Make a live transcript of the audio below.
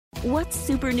What's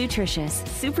super nutritious,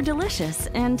 super delicious,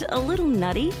 and a little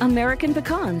nutty? American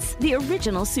pecans, the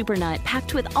original super nut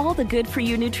packed with all the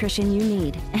good-for-you nutrition you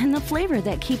need and the flavor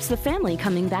that keeps the family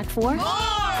coming back for more.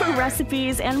 For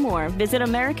recipes and more, visit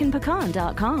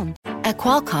AmericanPecan.com. At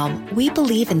Qualcomm, we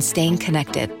believe in staying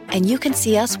connected, and you can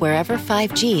see us wherever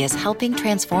 5G is helping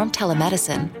transform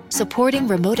telemedicine, supporting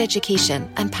remote education,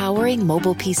 and powering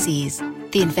mobile PCs.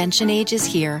 The invention age is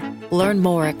here. Learn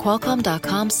more at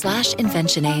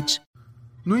qualcomm.com/inventionage.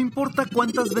 No importa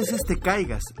cuántas veces te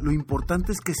caigas, lo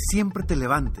importante es que siempre te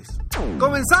levantes.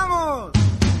 ¡Comenzamos!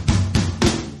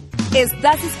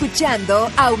 Estás escuchando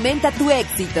Aumenta tu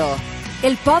éxito,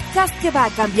 el podcast que va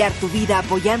a cambiar tu vida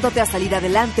apoyándote a salir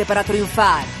adelante para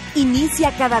triunfar.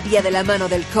 Inicia cada día de la mano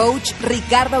del coach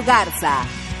Ricardo Garza,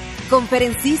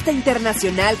 conferencista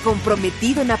internacional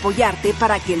comprometido en apoyarte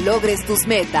para que logres tus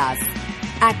metas.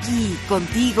 Aquí,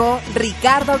 contigo,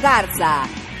 Ricardo Garza.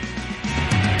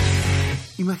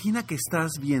 Imagina que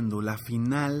estás viendo la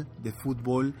final de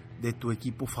fútbol de tu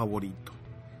equipo favorito.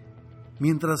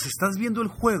 Mientras estás viendo el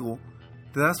juego,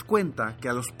 te das cuenta que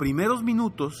a los primeros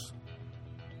minutos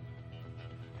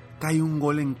cae un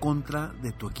gol en contra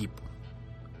de tu equipo.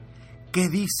 ¿Qué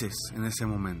dices en ese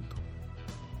momento?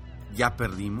 ¿Ya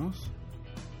perdimos?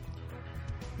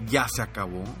 ¿Ya se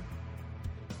acabó?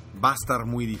 ¿Va a estar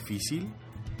muy difícil?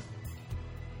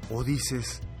 ¿O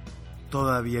dices,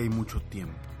 todavía hay mucho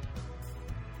tiempo?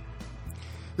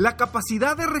 La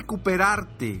capacidad de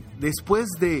recuperarte después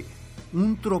de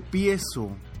un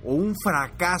tropiezo o un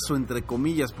fracaso, entre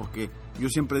comillas, porque yo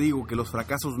siempre digo que los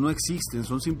fracasos no existen,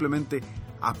 son simplemente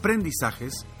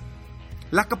aprendizajes.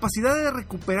 La capacidad de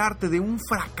recuperarte de un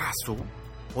fracaso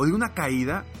o de una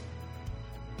caída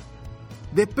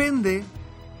depende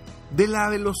de la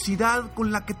velocidad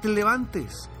con la que te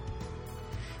levantes.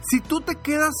 Si tú te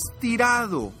quedas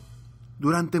tirado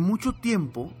durante mucho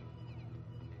tiempo,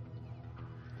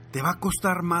 te va a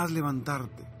costar más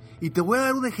levantarte. Y te voy a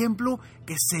dar un ejemplo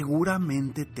que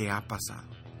seguramente te ha pasado.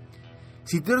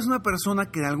 Si tú eres una persona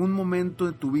que en algún momento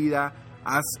de tu vida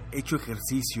has hecho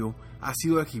ejercicio, has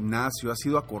ido al gimnasio, has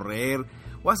ido a correr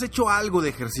o has hecho algo de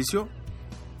ejercicio,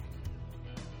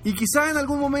 y quizá en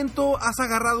algún momento has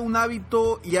agarrado un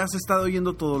hábito y has estado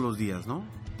yendo todos los días, ¿no?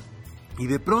 Y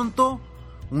de pronto,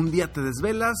 un día te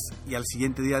desvelas y al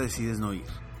siguiente día decides no ir.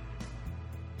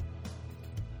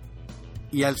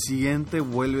 Y al siguiente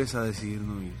vuelves a decidir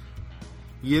no ir.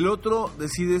 Y el otro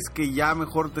decides que ya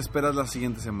mejor te esperas la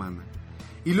siguiente semana.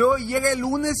 Y luego llega el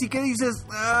lunes y ¿qué dices?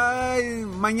 Ay,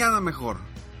 mañana mejor.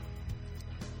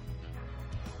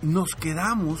 Nos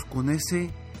quedamos con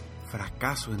ese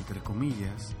fracaso, entre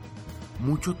comillas,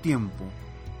 mucho tiempo.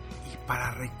 Y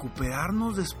para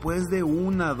recuperarnos después de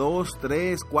 1, 2,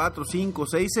 3, 4, 5,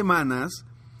 6 semanas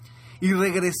y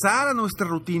regresar a nuestra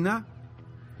rutina,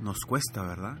 nos cuesta,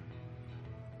 ¿verdad?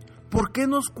 ¿Por qué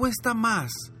nos cuesta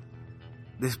más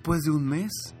después de un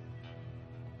mes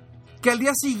que al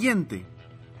día siguiente?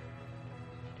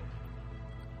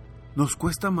 Nos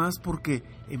cuesta más porque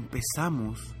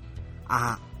empezamos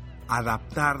a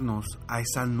adaptarnos a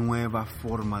esa nueva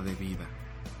forma de vida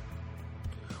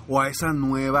o a esa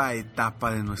nueva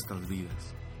etapa de nuestras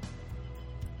vidas.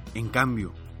 En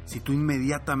cambio, si tú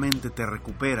inmediatamente te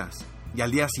recuperas y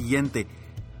al día siguiente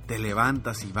te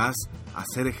levantas y vas a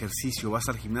hacer ejercicio, vas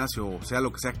al gimnasio o sea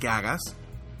lo que sea que hagas,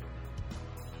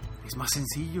 es más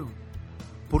sencillo.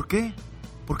 ¿Por qué?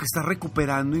 Porque estás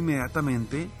recuperando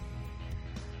inmediatamente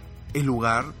el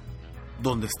lugar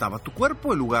donde estaba tu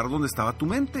cuerpo, el lugar donde estaba tu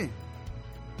mente.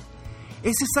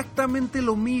 Es exactamente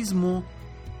lo mismo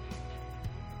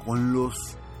con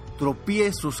los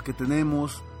tropiezos que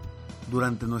tenemos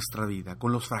durante nuestra vida,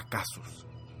 con los fracasos.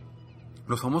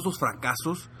 Los famosos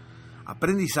fracasos,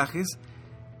 aprendizajes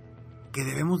que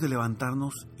debemos de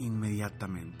levantarnos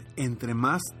inmediatamente. Entre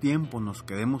más tiempo nos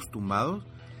quedemos tumbados,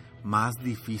 más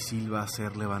difícil va a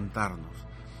ser levantarnos.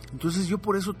 Entonces yo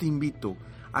por eso te invito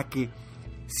a que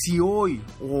si hoy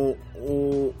o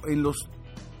en los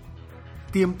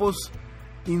tiempos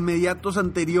inmediatos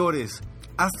anteriores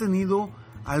has tenido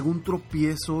algún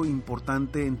tropiezo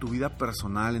importante en tu vida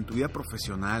personal, en tu vida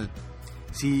profesional,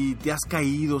 si te has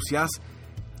caído, si has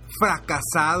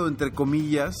fracasado, entre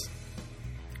comillas,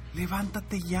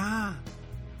 levántate ya.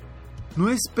 No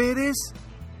esperes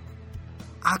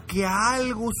a que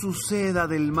algo suceda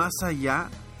del más allá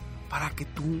para que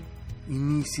tú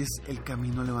inicies el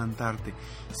camino a levantarte.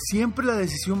 Siempre la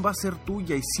decisión va a ser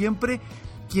tuya y siempre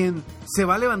quien se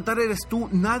va a levantar eres tú.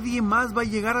 Nadie más va a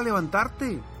llegar a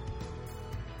levantarte.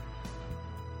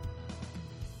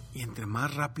 Y entre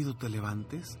más rápido te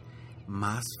levantes,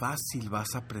 más fácil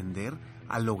vas a aprender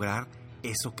a lograr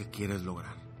eso que quieres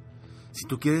lograr. si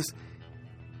tú quieres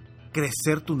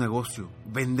crecer tu negocio,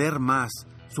 vender más,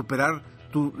 superar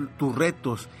tus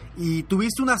retos, y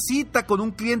tuviste una cita con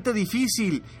un cliente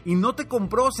difícil y no te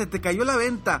compró, se te cayó la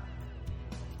venta,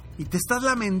 y te estás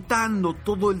lamentando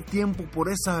todo el tiempo por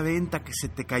esa venta que se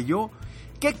te cayó,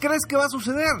 ¿qué crees que va a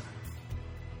suceder?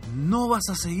 No vas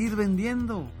a seguir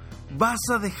vendiendo, vas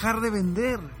a dejar de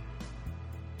vender.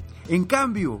 En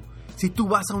cambio, si tú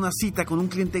vas a una cita con un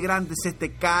cliente grande, se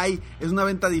te cae, es una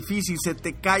venta difícil, se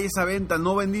te cae esa venta,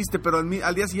 no vendiste, pero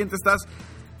al día siguiente estás,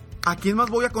 ¿a quién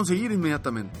más voy a conseguir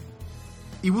inmediatamente?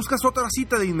 Y buscas otra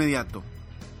cita de inmediato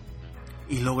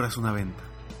y logras una venta.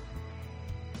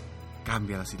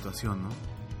 Cambia la situación, ¿no?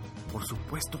 Por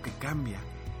supuesto que cambia,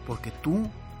 porque tú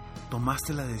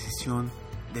tomaste la decisión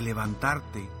de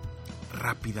levantarte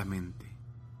rápidamente.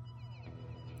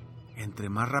 Entre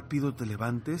más rápido te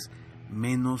levantes,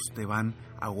 menos te van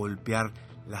a golpear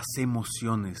las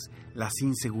emociones, las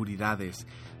inseguridades,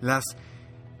 las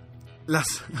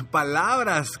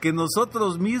palabras que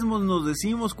nosotros mismos nos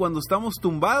decimos cuando estamos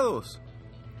tumbados.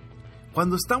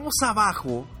 Cuando estamos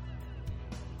abajo,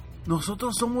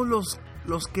 nosotros somos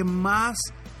los que más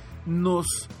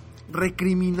nos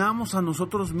recriminamos a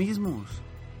nosotros mismos.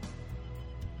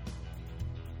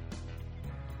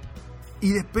 Y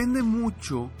depende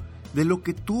mucho de lo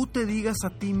que tú te digas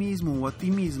a ti mismo o a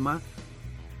ti misma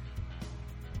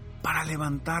para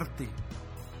levantarte,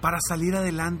 para salir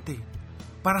adelante,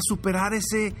 para superar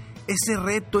ese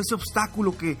reto, ese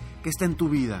obstáculo que está en tu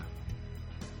vida.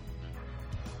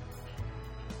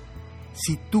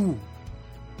 Si tú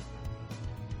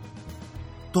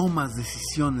tomas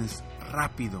decisiones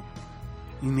rápido,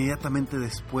 inmediatamente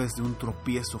después de un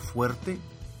tropiezo fuerte,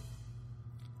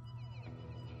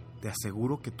 te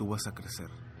aseguro que tú vas a crecer.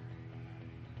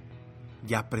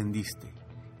 Ya aprendiste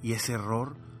y ese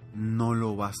error no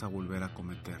lo vas a volver a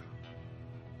cometer.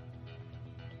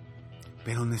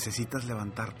 Pero necesitas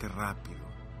levantarte rápido.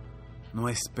 No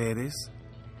esperes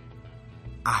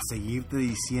a seguirte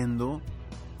diciendo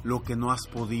lo que no has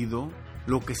podido,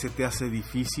 lo que se te hace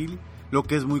difícil, lo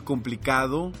que es muy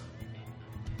complicado,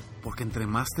 porque entre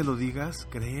más te lo digas,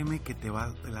 créeme que te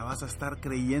la vas a estar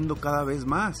creyendo cada vez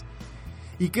más.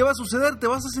 ¿Y qué va a suceder? Te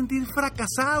vas a sentir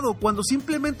fracasado cuando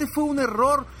simplemente fue un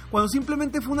error, cuando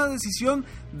simplemente fue una decisión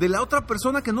de la otra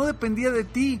persona que no dependía de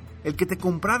ti, el que te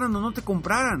compraran o no te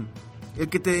compraran, el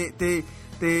que te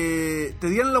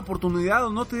dieran la oportunidad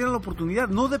o no te dieran la oportunidad,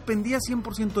 no dependía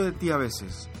 100% de ti a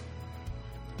veces.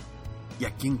 ¿Y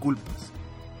a quién culpas?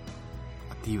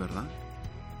 A ti, ¿verdad?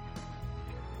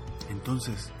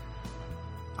 Entonces,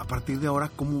 a partir de ahora,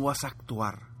 ¿cómo vas a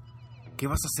actuar? ¿Qué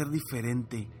vas a hacer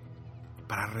diferente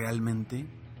para realmente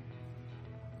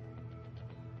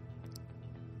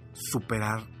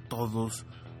superar todos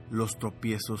los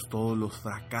tropiezos, todos los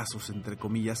fracasos, entre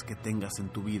comillas, que tengas en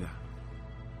tu vida?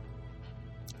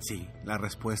 Sí, la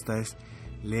respuesta es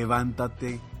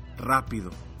levántate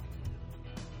rápido.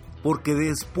 Porque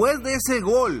después de ese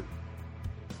gol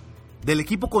del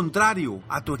equipo contrario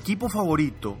a tu equipo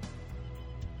favorito,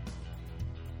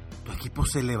 tu equipo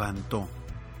se levantó,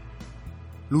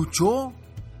 luchó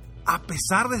a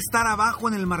pesar de estar abajo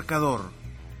en el marcador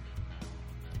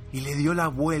y le dio la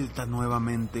vuelta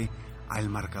nuevamente al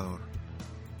marcador.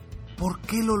 ¿Por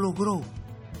qué lo logró?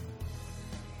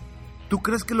 ¿Tú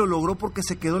crees que lo logró porque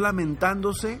se quedó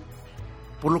lamentándose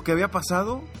por lo que había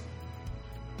pasado?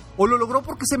 ¿O lo logró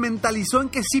porque se mentalizó en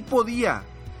que sí podía?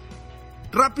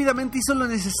 Rápidamente hizo lo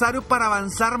necesario para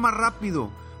avanzar más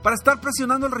rápido, para estar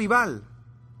presionando al rival.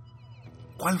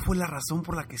 ¿Cuál fue la razón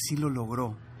por la que sí lo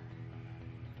logró?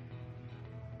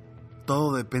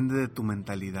 Todo depende de tu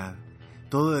mentalidad,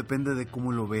 todo depende de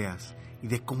cómo lo veas y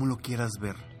de cómo lo quieras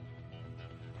ver.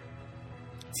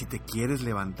 Si te quieres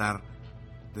levantar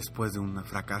después de un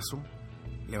fracaso,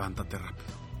 levántate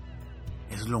rápido.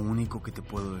 Es lo único que te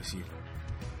puedo decir.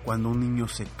 Cuando un niño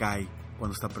se cae,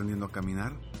 cuando está aprendiendo a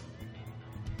caminar,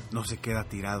 no se queda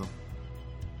tirado.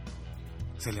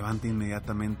 Se levanta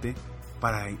inmediatamente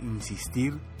para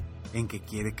insistir en que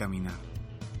quiere caminar.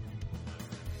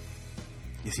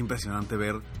 Y es impresionante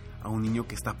ver a un niño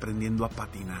que está aprendiendo a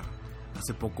patinar.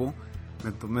 Hace poco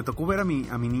me tocó ver a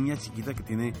mi niña chiquita que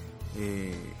tiene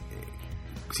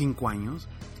 5 años.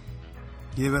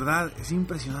 Y de verdad es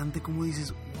impresionante cómo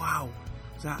dices, wow,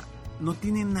 o sea, no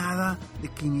tiene nada de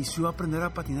que inició a aprender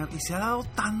a patinar y se ha dado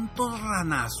tantos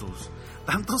ranazos,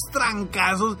 tantos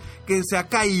trancazos que se ha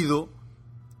caído.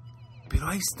 Pero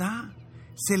ahí está,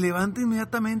 se levanta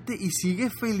inmediatamente y sigue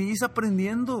feliz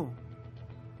aprendiendo.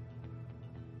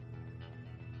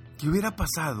 ¿Qué hubiera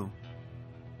pasado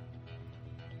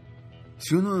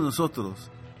si uno de nosotros,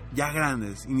 ya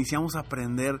grandes, iniciamos a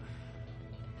aprender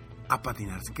a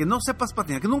patinar, que no sepas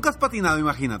patinar, que nunca has patinado,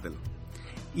 imagínatelo.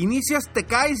 Inicias, te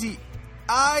caes y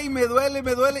 ¡ay, me duele!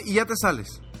 Y ya te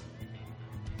sales.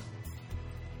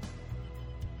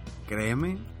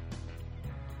 Créeme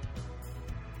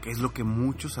que es lo que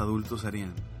muchos adultos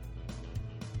harían.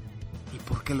 ¿Y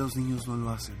por qué los niños no lo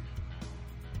hacen?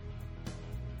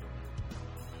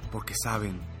 Porque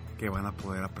saben que van a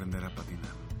poder aprender a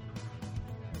patinar.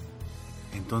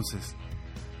 Entonces,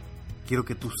 quiero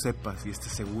que tú sepas y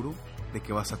estés seguro de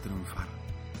que vas a triunfar,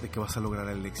 de que vas a lograr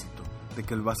el éxito, de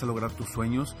que vas a lograr tus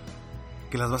sueños,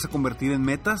 que las vas a convertir en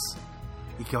metas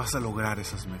y que vas a lograr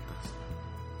esas metas.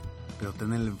 Pero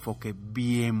ten el enfoque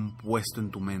bien puesto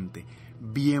en tu mente,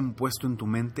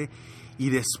 y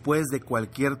después de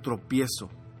cualquier tropiezo,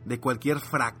 de cualquier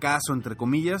fracaso, entre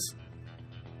comillas,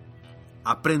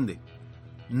 aprende,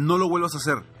 no lo vuelvas a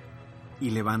hacer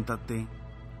y levántate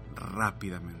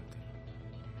rápidamente.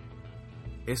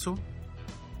 Eso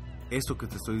que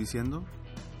te estoy diciendo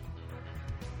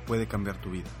puede cambiar tu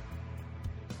vida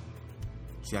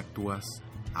si actúas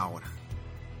ahora.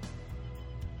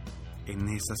 En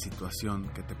esa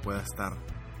situación que te pueda estar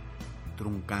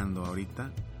truncando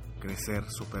ahorita, crecer,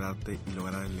 superarte y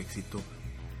lograr el éxito,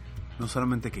 no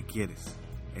solamente que quieres,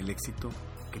 el éxito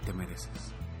que te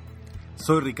mereces.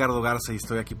 Soy Ricardo Garza y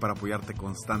estoy aquí para apoyarte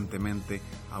constantemente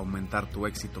a aumentar tu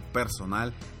éxito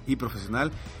personal y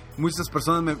profesional. Muchas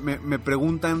personas me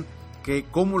preguntan que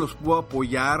cómo los puedo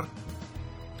apoyar.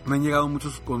 Me han llegado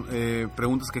muchas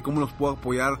preguntas que cómo los puedo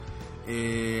apoyar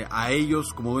a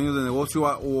ellos como dueños de negocio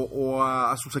o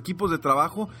a sus equipos de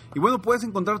trabajo. Y bueno, puedes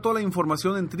encontrar toda la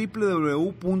información en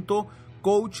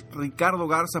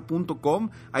www.coachricardogarza.com.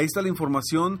 Ahí está la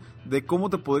información de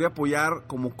cómo te podría apoyar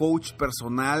como coach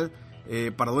personal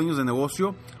para dueños de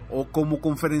negocio o como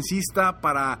conferencista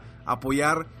para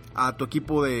apoyar a tu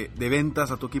equipo de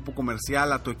ventas, a tu equipo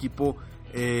comercial, a tu equipo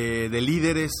de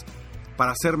líderes,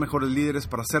 para ser mejores líderes,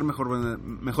 para ser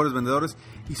mejores vendedores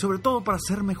y sobre todo para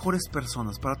ser mejores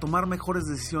personas, para tomar mejores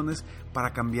decisiones,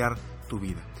 para cambiar tu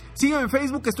vida. Sígueme en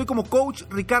Facebook, estoy como Coach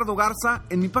Ricardo Garza,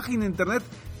 en mi página de internet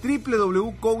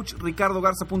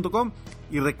www.coachricardogarza.com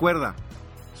y recuerda,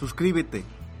 suscríbete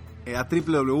a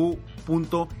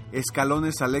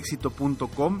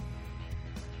www.escalonesalexito.com,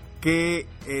 que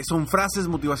son frases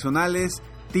motivacionales,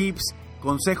 tips,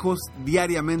 consejos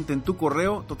diariamente en tu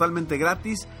correo, totalmente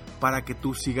gratis, para que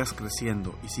tú sigas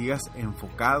creciendo y sigas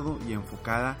enfocado y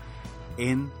enfocada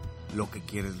en lo que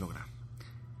quieres lograr.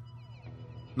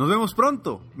 Nos vemos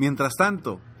pronto. Mientras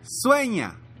tanto,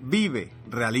 sueña, vive,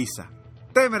 realiza.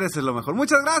 Te mereces lo mejor.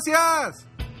 ¡Muchas gracias!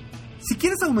 Si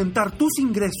quieres aumentar tus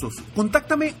ingresos,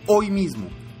 contáctame hoy mismo.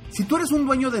 Si tú eres un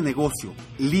dueño de negocio,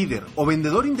 líder o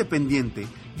vendedor independiente,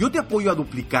 yo te apoyo a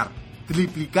duplicar,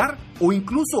 triplicar o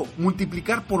incluso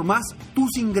multiplicar por más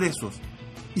tus ingresos.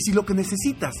 Y si lo que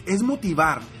necesitas es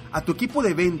motivar a tu equipo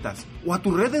de ventas o a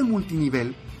tu red de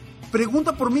multinivel,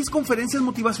 pregunta por mis conferencias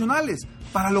motivacionales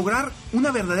para lograr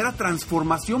una verdadera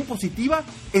transformación positiva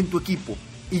en tu equipo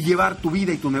y llevar tu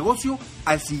vida y tu negocio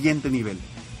al siguiente nivel.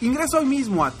 Ingresa hoy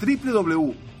mismo a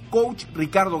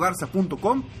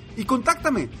www.coachricardogarza.com y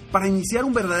contáctame para iniciar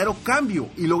un verdadero cambio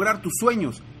y lograr tus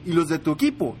sueños y los de tu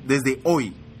equipo desde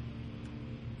hoy.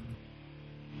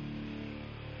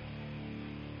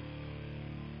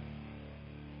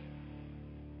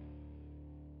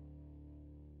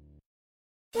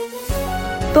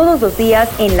 Todos los días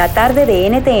en la tarde de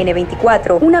NTN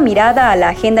 24, una mirada a la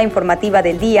agenda informativa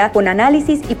del día con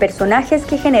análisis y personajes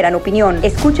que generan opinión.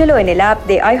 Escúchelo en el app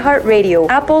de iHeartRadio,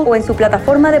 Apple o en su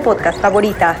plataforma de podcast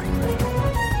favorita.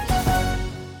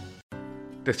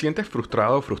 ¿Te sientes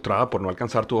frustrado o frustrada por no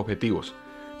alcanzar tus objetivos?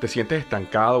 ¿Te sientes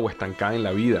estancado o estancada en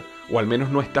la vida? ¿O al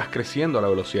menos no estás creciendo a la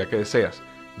velocidad que deseas?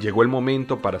 Llegó el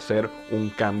momento para hacer un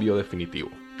cambio definitivo.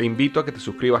 Te invito a que te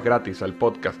suscribas gratis al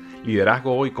podcast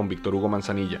Liderazgo Hoy con Víctor Hugo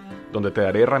Manzanilla, donde te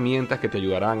daré herramientas que te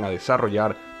ayudarán a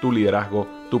desarrollar tu liderazgo,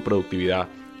 tu productividad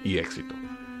y éxito.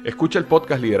 Escucha el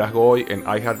podcast Liderazgo Hoy en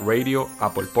iHeartRadio,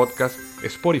 Apple Podcasts,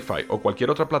 Spotify o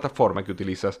cualquier otra plataforma que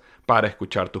utilizas para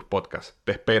escuchar tus podcasts.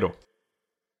 Te espero.